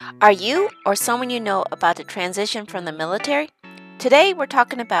Are you or someone you know about to transition from the military? Today, we're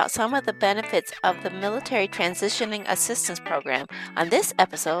talking about some of the benefits of the Military Transitioning Assistance Program on this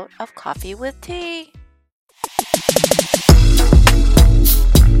episode of Coffee with Tea.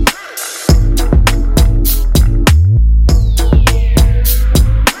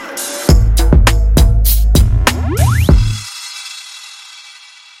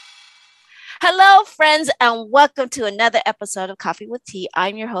 Hello, friends, and welcome to another episode of Coffee with Tea.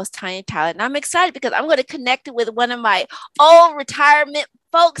 I'm your host, Tanya Tyler, and I'm excited because I'm going to connect with one of my old retirement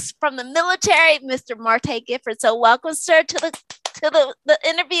folks from the military, Mr. Marte Gifford. So, welcome, sir, to the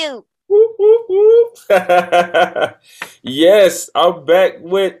interview. Yes, I'm back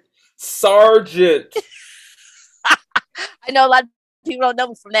with Sergeant. I know a lot of people don't know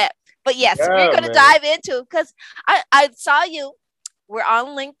me from that, but yes, Yeah, we're going to man. dive into because I saw you. We're on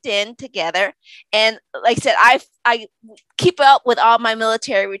LinkedIn together, and like I said, I keep up with all my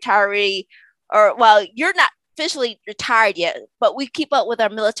military retiree, or well, you're not officially retired yet, but we keep up with our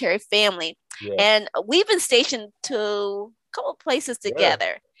military family, Yeah, and we've been stationed to a couple places yeah,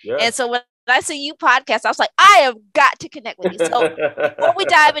 together. yeah. And so when I see you podcast, I was like, I have got to connect with you. So before we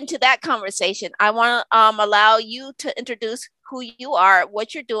dive into that conversation, I want to allow you to introduce who you are,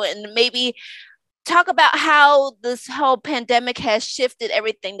 what you're doing, and maybe talk about how this whole pandemic has shifted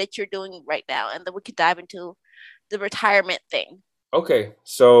everything that you're doing right now, and then we could dive into the retirement thing. Okay,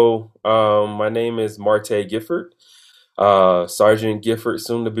 so my name is Marte Gifford, Sergeant Gifford,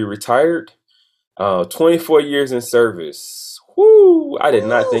 soon to be retired. 24 years in service. Whoo! I did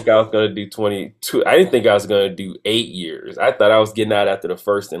not Woo! think I was gonna do 22. I didn't think I was gonna do 8 years. I thought I was getting out after the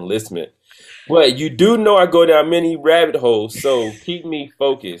first enlistment. But you do know I go down many rabbit holes, so keep me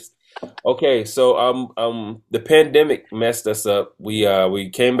focused. Okay, so the pandemic messed us up. We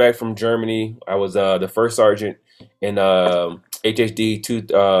came back from Germany. I was the first sergeant in HHD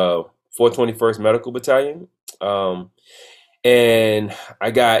 421st Medical Battalion. Um, and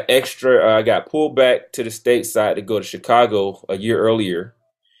I got pulled back to the stateside to go to Chicago a year earlier.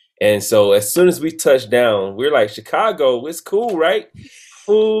 And so as soon as we touched down, we're like, Chicago, it's cool, right?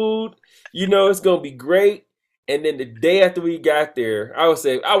 Food, it's gonna be great. And then the day after we got there, I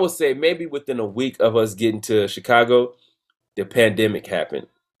would say maybe within a week of us getting to Chicago, the pandemic happened.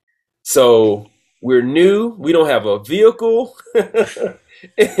 So we're new, we don't have a vehicle,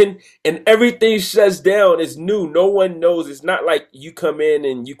 and everything shuts down. It's new. No one knows. It's not like you come in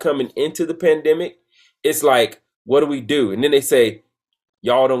and you coming into the pandemic. It's like, what do we do? And then they say,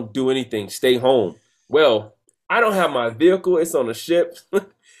 y'all don't do anything, stay home. Well, I don't have my vehicle, it's on a ship.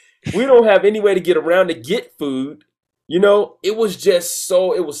 We don't have any way to get around to get food. It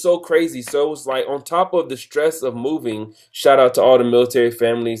was so crazy. So it was like on top of the stress of moving, shout out to all the military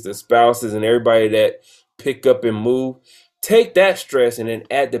families, the spouses, and everybody that pick up and move. Take that stress and then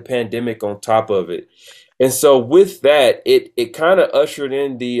add the pandemic on top of it. And so with that, it kind of ushered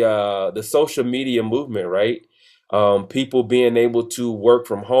in the social media movement, right? People being able to work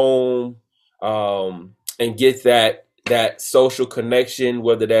from home, and get that social connection,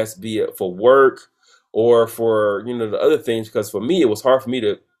 whether that's be it for work or for the other things. Because for me, it was hard for me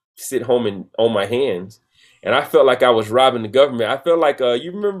to sit home and on my hands, and I felt like I was robbing the government. I felt like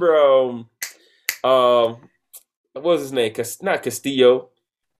you remember what was his name? Not Castillo.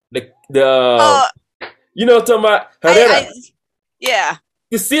 The Oh, what I'm talking about, I Herrera. yeah.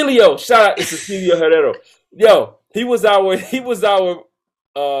 Cecilio, shout out to Cecilio Herrero. Yo, he was our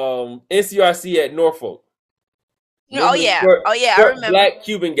NCRC at Norfolk. Oh Remember the yeah. short, Oh yeah. I short remember. black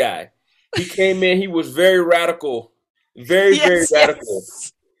Cuban guy. He came in. He was very radical, very very Yes. radical.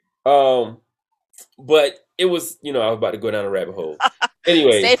 Yes. Um, but it was I was about to go down a rabbit hole. Stay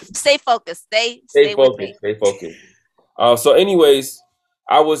Anyways, stay focused. Stay stay with focused, me. stay focused. So anyways,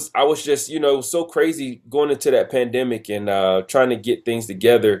 I was just it was so crazy going into that pandemic and trying to get things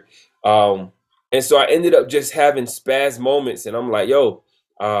together. Um, and so I ended up just having spaz moments, and I'm like, yo,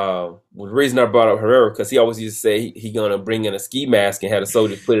 the reason I brought up Herrera because he always used to say he gonna bring in a ski mask and have the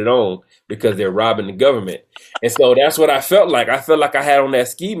soldiers put it on because they're robbing the government. And so that's what I felt like. I felt like I had on that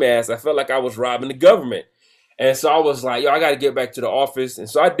ski mask. I felt like I was robbing the government. And so I was like, yo, I got to get back to the office. And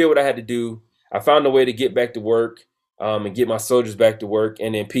so I did what I had to do. I found a way to get back to work, and get my soldiers back to work,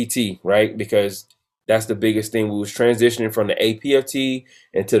 and then PT, right? Because that's the biggest thing. We was transitioning from the APFT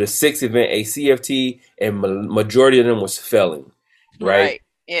into the sixth event ACFT, and majority of them was failing, right? Right.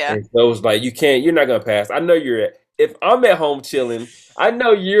 Yeah. And so it was like, you're not gonna pass. I know if I'm at home chilling, I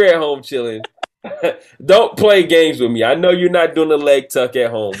know you're at home chilling. Don't play games with me. I know you're not doing the leg tuck at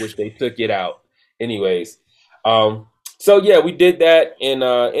home, which they took it out. Anyways, um, So yeah, we did that and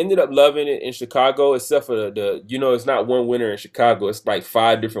ended up loving it in Chicago, except for it's not one winter in Chicago. It's like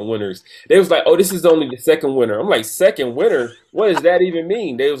five different winters. They was like, oh, this is only the second winter. I'm like, second winter? What does that even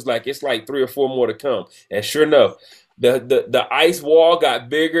mean? They was like, it's like three or four more to come. And sure enough, the ice wall got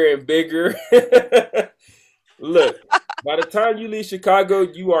bigger and bigger. Look, by the time you leave Chicago,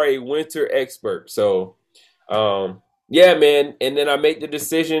 you are a winter expert. So, yeah, man. And then I made the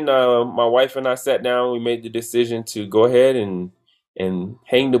decision. My wife and I sat down. We made the decision to go ahead and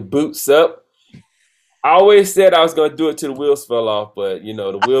hang the boots up. I always said I was going to do it till the wheels fell off, but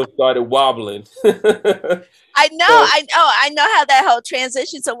the wheels started wobbling. So, I know how that whole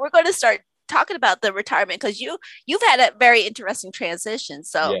transition. So we're going to start talking about the retirement because you've had a very interesting transition.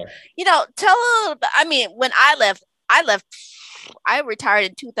 So, yeah. tell a little bit. I mean, when I left, I retired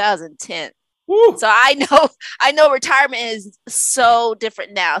in 2010. Woo. So I know retirement is so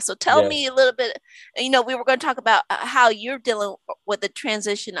different now. So tell Yeah. me a little bit, we were going to talk about how you're dealing with the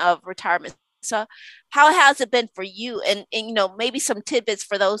transition of retirement. So how has it been for you? And maybe some tidbits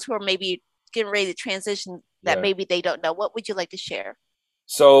for those who are maybe getting ready to transition that Yeah. maybe they don't know. What would you like to share?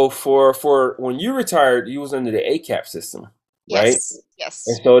 So for when you retired, you was under the ACAP system, right? Yes. And Yes.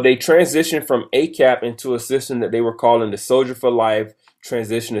 so they transitioned from ACAP into a system that they were calling the Soldier for Life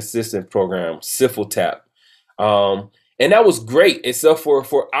Transition Assistance Program, SIFL-TAP. And that was great, except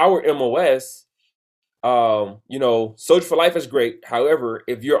for our MOS. Soldier for Life is great. However,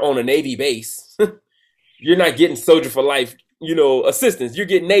 if you're on a Navy base, you're not getting Soldier for Life, assistance. You're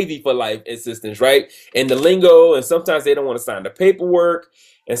getting Navy for Life assistance, right? And the lingo, and sometimes they don't want to sign the paperwork.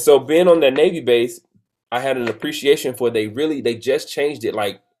 And so being on that Navy base, I had an appreciation for they just changed it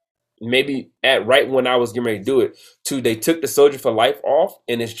like maybe at right when I was getting ready to do it to they took the Soldier for Life off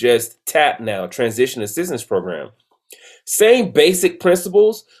and it's just TAP now, Transition Assistance Program. Same basic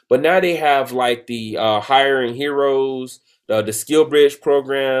principles, but now they have like the hiring heroes, the Skill Bridge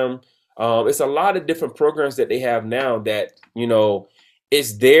program. It's a lot of different programs that they have now that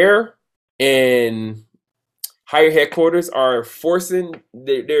it's there, and higher headquarters are forcing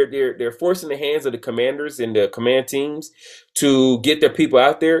they're forcing the hands of the commanders and the command teams to get their people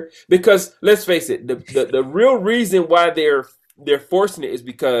out there because let's face it, the real reason why they're forcing it is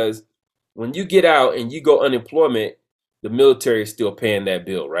because when you get out and you go unemployment, the military is still paying that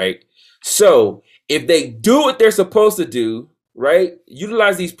bill, right? So if they do what they're supposed to do, right,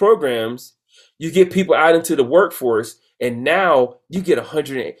 utilize these programs, you get people out into the workforce, and now you get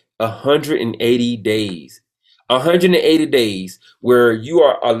 180 days. 180 days where you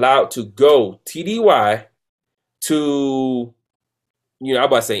are allowed to go TDY to, I'm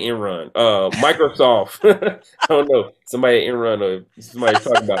about to say Enron, Microsoft. I don't know, somebody at Enron or somebody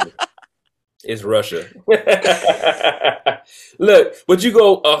talking about it. It's Russia. Look, but you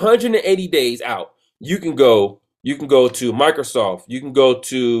go 180 days out. You can go to Microsoft. You can go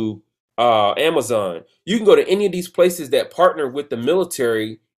to Amazon. You can go to any of these places that partner with the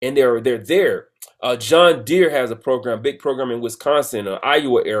military, and they're there. John Deere has a program, big program in Wisconsin or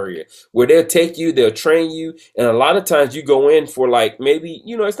Iowa area, where they'll take you, they'll train you, and a lot of times you go in for like maybe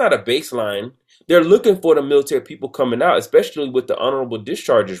it's not a baseline. They're looking for the military people coming out, especially with the honorable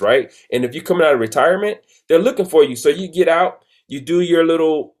discharges, right? And if you're coming out of retirement, they're looking for you. So you get out, you do your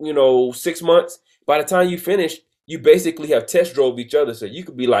little, 6 months. By the time you finish, you basically have test drove each other. So you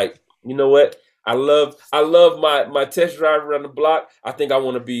could be like, you know what? I love my test drive around the block. I think I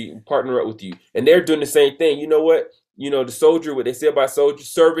want to be partner up with you. And they're doing the same thing. You know what? The soldier, what they say about soldiers,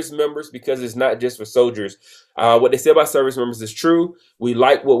 service members, because it's not just for soldiers. What they say about service members is true. We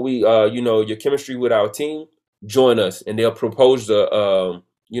like what your chemistry with our team. Join us, and they'll propose a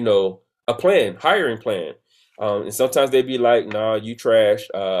plan, hiring plan. And sometimes they be like, "Nah, you trash.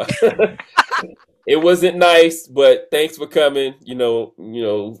 It wasn't nice, but thanks for coming.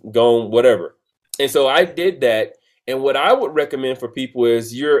 Gone, whatever." And so I did that. And what I would recommend for people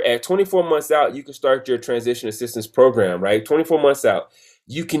is you're at 24 months out, you can start your transition assistance program, right? 24 months out.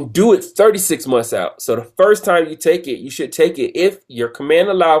 You can do it 36 months out. So the first time you take it, you should take it if your command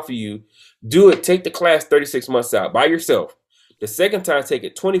allowed for you. Do it, take the class 36 months out by yourself. The second time, take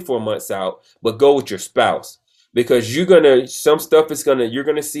it 24 months out, but go with your spouse. Because some stuff you're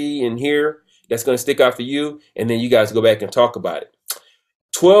gonna see and hear that's gonna stick out for you, and then you guys go back and talk about it.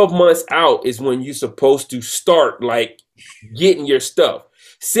 12 months out is when you're supposed to start like getting your stuff.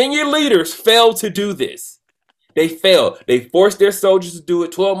 Senior leaders fail to do this. They fail. They force their soldiers to do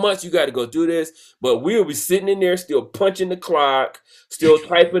it. 12 months, you got to go do this. But we'll be sitting in there still punching the clock, still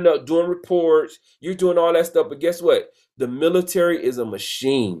typing up, doing reports. You're doing all that stuff. But guess what? The military is a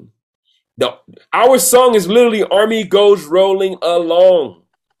machine. Our song is literally Army Goes Rolling Along.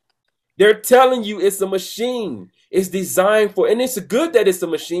 They're telling you it's a machine. It's designed for, and it's good that it's a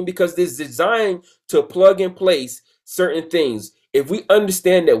machine because it's designed to plug and place certain things. If we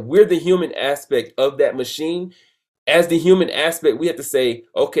understand that we're the human aspect of that machine, as the human aspect, we have to say,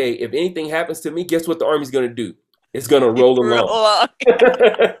 okay, if anything happens to me, guess what the Army's going to do? It's going to roll along.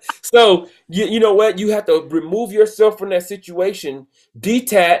 So you know what? You have to remove yourself from that situation,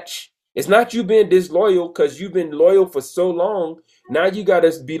 detach. It's not you being disloyal because you've been loyal for so long. Now you got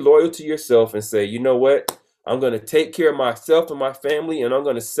to be loyal to yourself and say, you know what? I'm going to take care of myself and my family, and I'm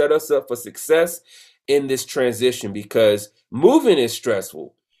going to set us up for success in this transition because moving is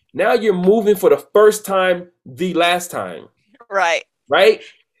stressful. Now you're moving for the first time, the last time. Right. Right?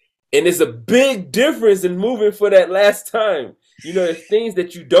 And it's a big difference in moving for that last time. You know, there's things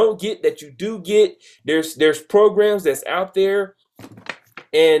that you don't get that you do get. There's programs that's out there.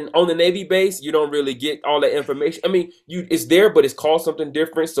 And on the Navy base, you don't really get all that information. I mean, it's there, but it's called something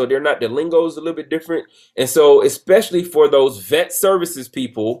different. So they're not, the lingo is a little bit different. And so, especially for those vet services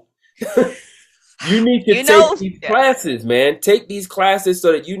people, you need to take these classes, man. Take these classes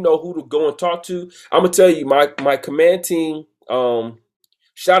so that you know who to go and talk to. I'm gonna tell you, my command team.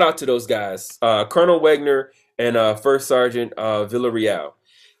 Shout out to those guys, Colonel Wegner and First Sergeant Villarreal.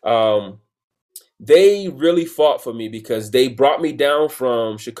 They really fought for me because they brought me down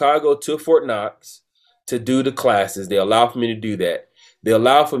from Chicago to Fort Knox to do the classes. They allowed for me to do that. They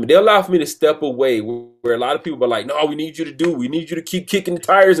allowed for me to step away where a lot of people are like, no, we need you to keep kicking the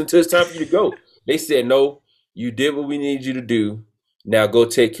tires until it's time for you to go. They said, no, you did what we need you to do. Now go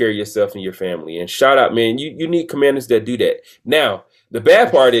take care of yourself and your family. And shout out, man, you need commanders that do that. Now, the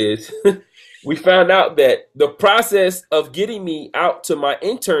bad part is we found out that the process of getting me out to my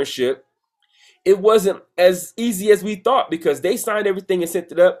internship, it wasn't as easy as we thought because they signed everything and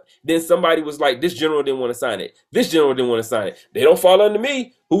sent it up. Then somebody was like, this general didn't want to sign it. This general didn't want to sign it. They don't fall under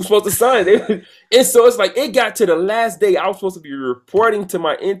me. Who's supposed to sign it? And so it's like it got to the last day. I was supposed to be reporting to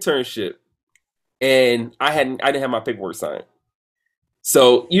my internship. And I didn't have my paperwork signed.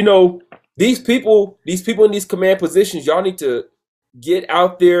 So, you know, these people in these command positions, y'all need to get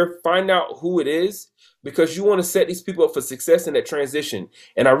out there, find out who it is, because you want to set these people up for success in that transition.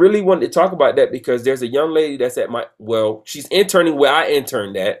 And I really wanted to talk about that because there's a young lady that's she's interning where I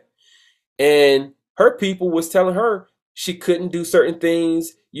interned at. And her people was telling her she couldn't do certain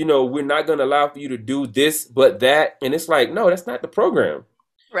things. You know, we're not going to allow for you to do this, but that. And it's like, no, that's not the program.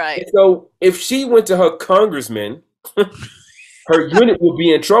 Right. And so if she went to her congressman, her unit would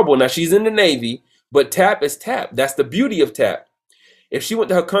be in trouble. Now she's in the Navy, but TAP is TAP. That's the beauty of TAP. If she went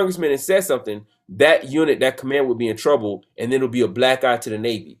to her congressman and said something, that unit, that command would be in trouble, and then it'll be a black eye to the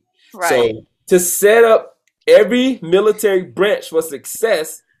Navy. Right. So to set up every military branch for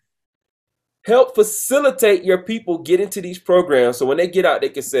success, help facilitate your people get into these programs. So when they get out, they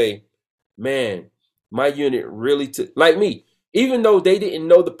can say, man, my unit really took, like me, even though they didn't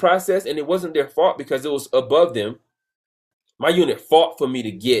know the process and it wasn't their fault because it was above them, my unit fought for me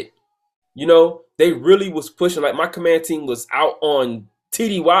to get. You know, they really was pushing. Like my command team was out on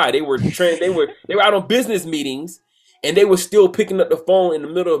TDY. They were trained. They were out on business meetings, and they were still picking up the phone in the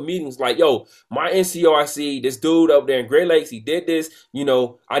middle of meetings. Like, yo, my NCO, I see this dude up there in Great Lakes. He did this. You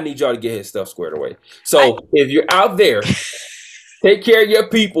know, I need y'all to get his stuff squared away. So if you're out there, take care of your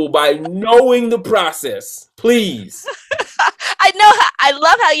people by knowing the process, please. I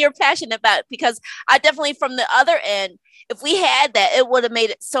love how you're passionate about it because I definitely, from the other end, if we had that, it would have made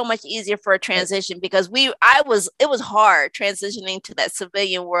it so much easier for a transition because it was hard transitioning to that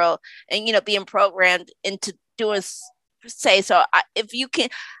civilian world and, you know, being programmed into doing, so if you can,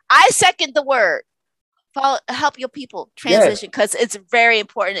 I second the word, help your people transition because it's very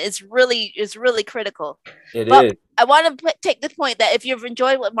important. It's really critical. It is. I want to take the point that if you've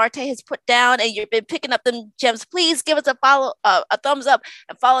enjoyed what Marte has put down and you've been picking up them gems, please give us a thumbs up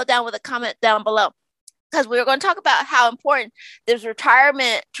and follow down with a comment down below. Because we're going to talk about how important this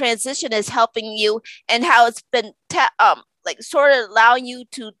retirement transition is helping you and how it's been sort of allowing you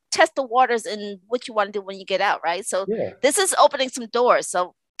to test the waters in what you want to do when you get out, right? So This is opening some doors.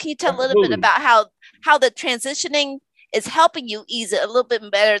 So can you tell a little bit about how the transitioning is helping you ease it a little bit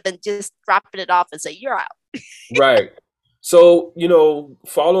better than just dropping it off and say you're out? Right. So, you know,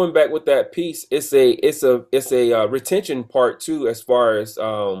 following back with that piece, it's a retention part too, as far as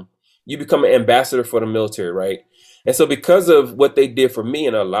you become an ambassador for the military, right? And so because of what they did for me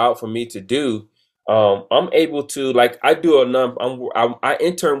and allowed for me to do, I'm able to, like, I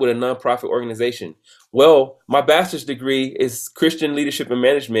intern with a nonprofit organization. Well, my bachelor's degree is Christian leadership and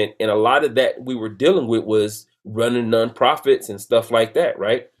management, and a lot of that we were dealing with was running nonprofits and stuff like that,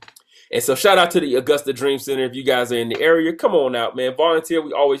 right? And so shout out to the Augusta Dream Center. If you guys are in the area, come on out, man. Volunteer.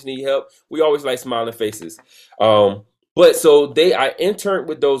 We always need help. We always like smiling faces. But so I interned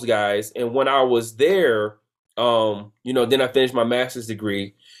with those guys, and when I was there, then I finished my master's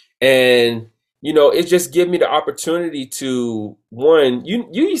degree, and it just gave me the opportunity to you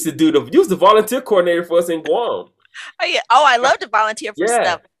used to you was the volunteer coordinator for us in Guam. Oh yeah. Oh, I love to volunteer for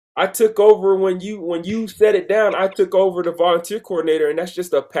stuff. I took over when you set it down. I took over the volunteer coordinator, and that's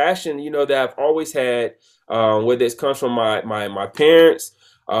just a passion, that I've always had. Whether it comes from my parents,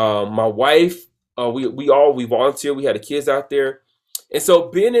 my wife, we volunteer. We had the kids out there, and so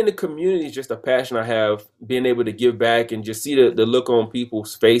being in the community is just a passion I have. Being able to give back and just see the look on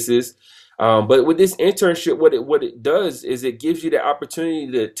people's faces. But with this internship, what it does is it gives you the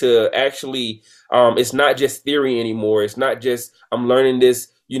opportunity to actually, it's not just theory anymore. It's not just I'm learning this,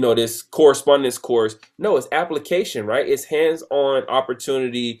 this correspondence course. No, it's application, right? It's hands-on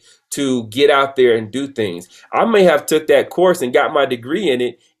opportunity to get out there and do things. I may have took that course and got my degree in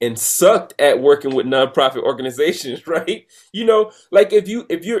it and sucked at working with nonprofit organizations, right? Like if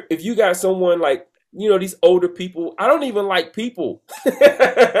you got someone like, these older people, I don't even like people.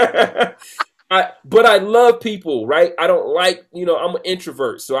 But I love people, right? I don't like, I'm an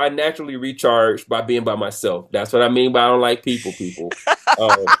introvert, so I naturally recharge by being by myself. That's what I mean by I don't like people.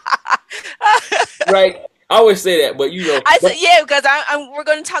 Right? I always say that, but I said because we're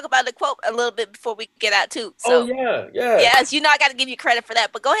going to talk about the quote a little bit before we get out too. So, yeah. Yes, I got to give you credit for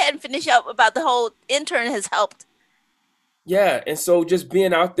that. But go ahead and finish up about the whole intern has helped. Yeah, and so just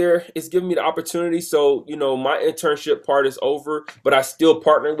being out there, it's giving me the opportunity. So, my internship part is over, but I still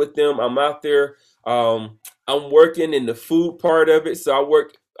partner with them. I'm out there. I'm working in the food part of it. So I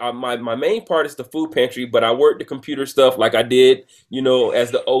work, my main part is the food pantry, but I work the computer stuff like I did,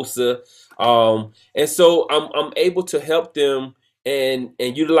 as the OSA. And so I'm able to help them and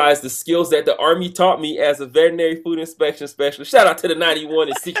utilize the skills that the Army taught me as a veterinary food inspection specialist. Shout out to the 91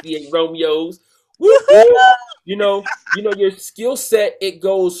 and 68 Romeos. Woo-hoo! Your skill set, it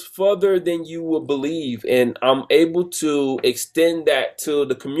goes further than you would believe. And I'm able to extend that to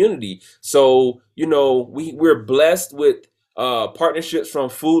the community. So, we're blessed with partnerships from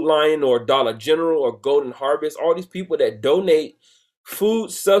Food Lion or Dollar General or Golden Harvest, all these people that donate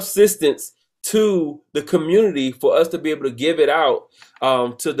food subsistence to the community for us to be able to give it out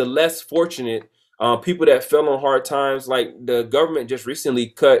to the less fortunate people that fell on hard times. Like the government just recently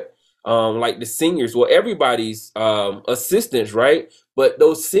cut like the seniors, everybody's assistance, right? But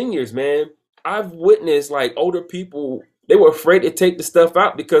those seniors, man, I've witnessed like older people, they were afraid to take the stuff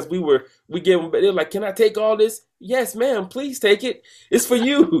out because we gave them, they're like, can I take all this? Yes, ma'am, please take it. It's for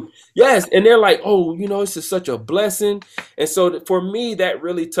you. Yes. And they're like, oh, this is such a blessing. And so for me, that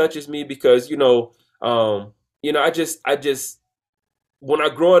really touches me because, I just, when I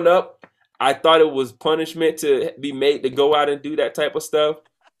growing up, I thought it was punishment to be made to go out and do that type of stuff.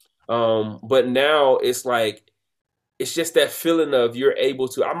 But now it's like, it's just that feeling of you're able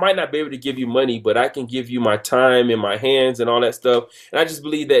to, I might not be able to give you money, but I can give you my time and my hands and all that stuff. And I just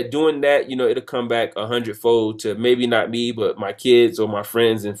believe that doing that, it'll come back 100-fold to maybe not me, but my kids or my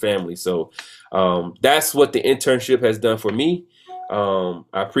friends and family. So, that's what the internship has done for me. I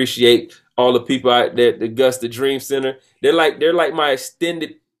appreciate all the people out there at the Augusta Dream Center. They're like my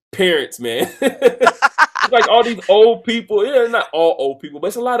extended parents, man. Like all these old people, not all old people, but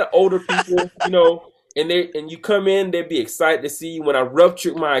it's a lot of older people, and you come in, they'd be excited to see you. When I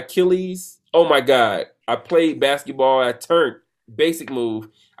ruptured my Achilles, oh my God, I played basketball, I turned basic move,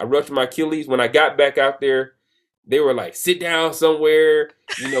 I ruptured my Achilles. When I got back out there, they were like, sit down somewhere,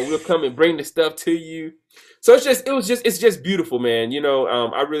 we'll come and bring the stuff to you. So it's just beautiful, man.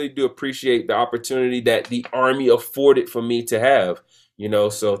 I really do appreciate the opportunity that the Army afforded for me to have,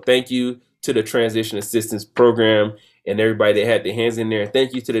 so thank you to the Transition Assistance Program and everybody that had their hands in there.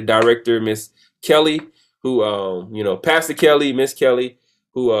 Thank you to the director, Miss Kelly, who, Pastor Kelly, Miss Kelly,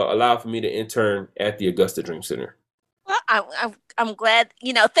 who allowed for me to intern at the Augusta Dream Center. Well, I'm glad,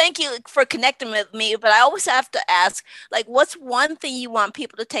 thank you for connecting with me, but I always have to ask, like, what's one thing you want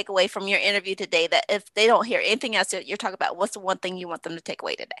people to take away from your interview today that if they don't hear anything else that you're talking about, what's the one thing you want them to take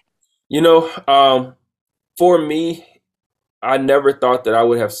away today? For me, I never thought that I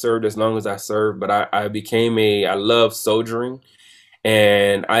would have served as long as I served, but I love soldiering.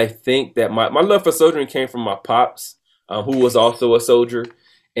 And I think that my love for soldiering came from my pops, who was also a soldier.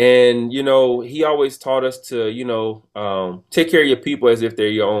 And, he always taught us to, take care of your people as if they're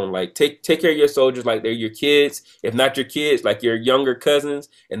your own. Like take care of your soldiers like they're your kids. If not your kids, like your younger cousins.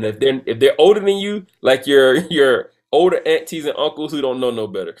 And if they're older than you, like your older aunties and uncles who don't know no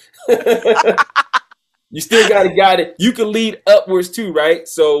better. You still got to guide it. You can lead upwards too, right?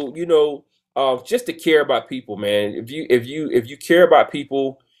 So just to care about people, man. If you care about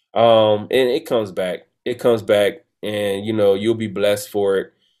people, and it comes back. It comes back, and you'll be blessed for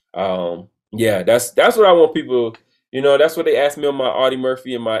it. Yeah, that's what I want people. That's what they asked me on my Audie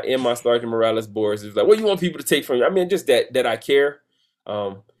Murphy and my Sergeant Morales boards. Is like, what do you want people to take from you? I mean, just that I care.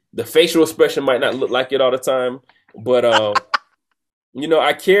 The facial expression might not look like it all the time, but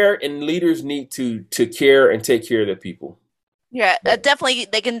I care, and leaders need to care and take care of their people. Yeah, definitely.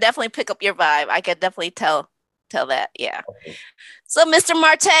 They can definitely pick up your vibe. I can definitely tell that. Yeah. Okay. So, Mr.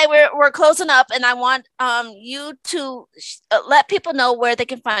 Marte, we're closing up, and I want you to let people know where they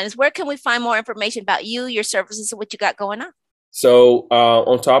can find us. Where can we find more information about you, your services, and what you got going on? So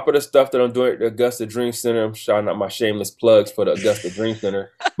on top of the stuff that I'm doing at the Augusta Dream Center, I'm shouting out my shameless plugs for the Augusta Dream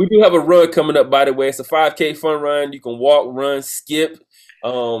Center. We do have a run coming up, by the way. It's a 5K fun run. You can walk, run, skip.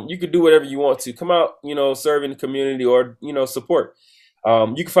 You can do whatever you want to. Come out, serve in the community or, support.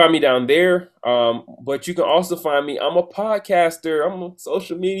 You can find me down there, but you can also find me. I'm a podcaster. I'm on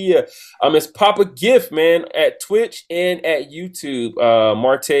social media. It's Papa Gift, man, at Twitch and at YouTube.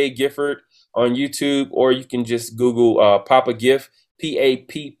 Marte Gifford on YouTube, or you can just Google Papa Gift,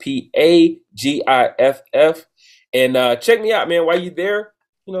 PAPPAGIFF, and check me out, man. While you're there,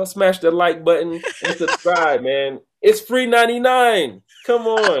 smash the like button and subscribe, man. It's free 99. Come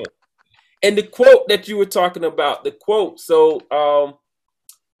on. And the quote that you were talking about, the quote. So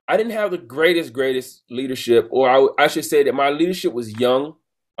I didn't have the greatest leadership, or I should say that my leadership was young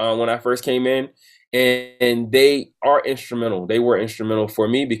when I first came in. And they are instrumental. They were instrumental for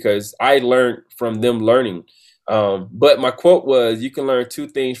me because I learned from them learning. But my quote was, you can learn two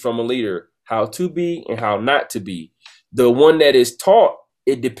things from a leader: how to be and how not to be. The one that is taught,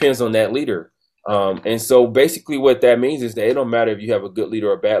 it depends on that leader. And so basically what that means is that it don't matter if you have a good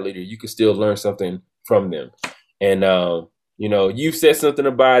leader or a bad leader, you can still learn something from them. And, you said something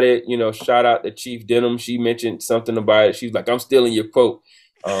about it, shout out to Chief Denham. She mentioned something about it. She's like, I'm stealing your quote.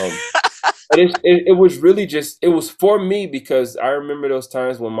 But it was really it was for me, because I remember those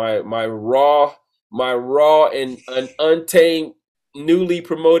times when my raw and untamed, newly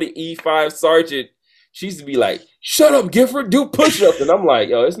promoted E5 sergeant, she used to be like, shut up, Gifford, do push-ups. And I'm like,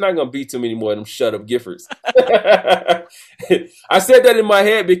 yo, it's not going to be too many more of them shut up Giffords. I said that in my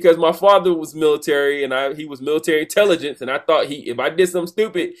head because my father was military, and he was military intelligence, and I thought if I did something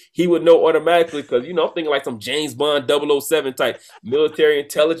stupid, he would know automatically, because, I'm thinking like some James Bond 007 type military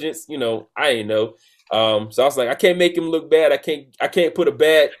intelligence, I ain't know. So I was like, I can't make him look bad. I can't put a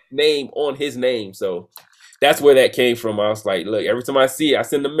bad name on his name. So that's where that came from. I was like, look, every time I see it, I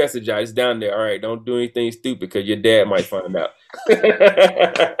send a message out. It's down there. All right, don't do anything stupid because your dad might find out.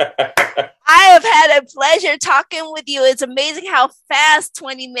 I have had a pleasure talking with you. It's amazing how fast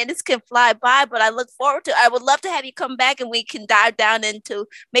 20 minutes can fly by, but I would love to have you come back and we can dive down into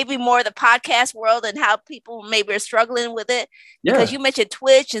maybe more of the podcast world and how people maybe are struggling with it. Yeah. Because you mentioned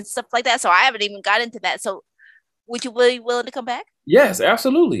Twitch and stuff like that. So I haven't even got into that. So would you be willing to come back? Yes,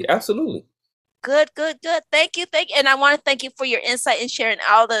 absolutely. Absolutely. Good. Thank you. And I want to thank you for your insight and sharing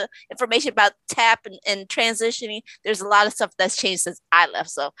all the information about TAP and transitioning. There's a lot of stuff that's changed since I left.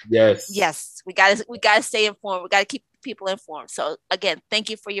 So yes, we gotta stay informed. We gotta keep people informed. So again,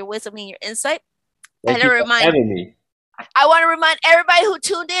 thank you for your wisdom and your insight. I want to remind everybody who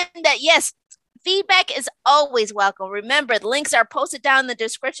tuned in that yes, feedback is always welcome. Remember, the links are posted down in the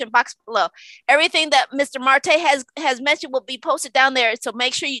description box below. Everything that Mr. Marte has mentioned will be posted down there. So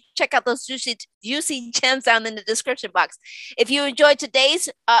make sure you check out those juicy gems down in the description box. If you enjoyed today's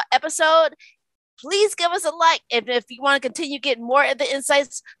episode, please give us a like. If you want to continue getting more of the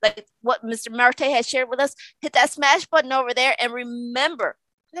insights like what Mr. Marte has shared with us, hit that smash button over there. And remember,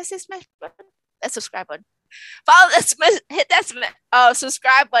 did I say smash button? That subscribe button. Hit that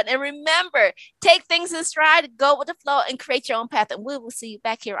subscribe button. And remember, take things in stride, go with the flow, and create your own path. And we will see you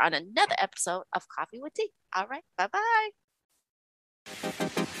back here on another episode of Coffee with Tea. All right. Bye-bye.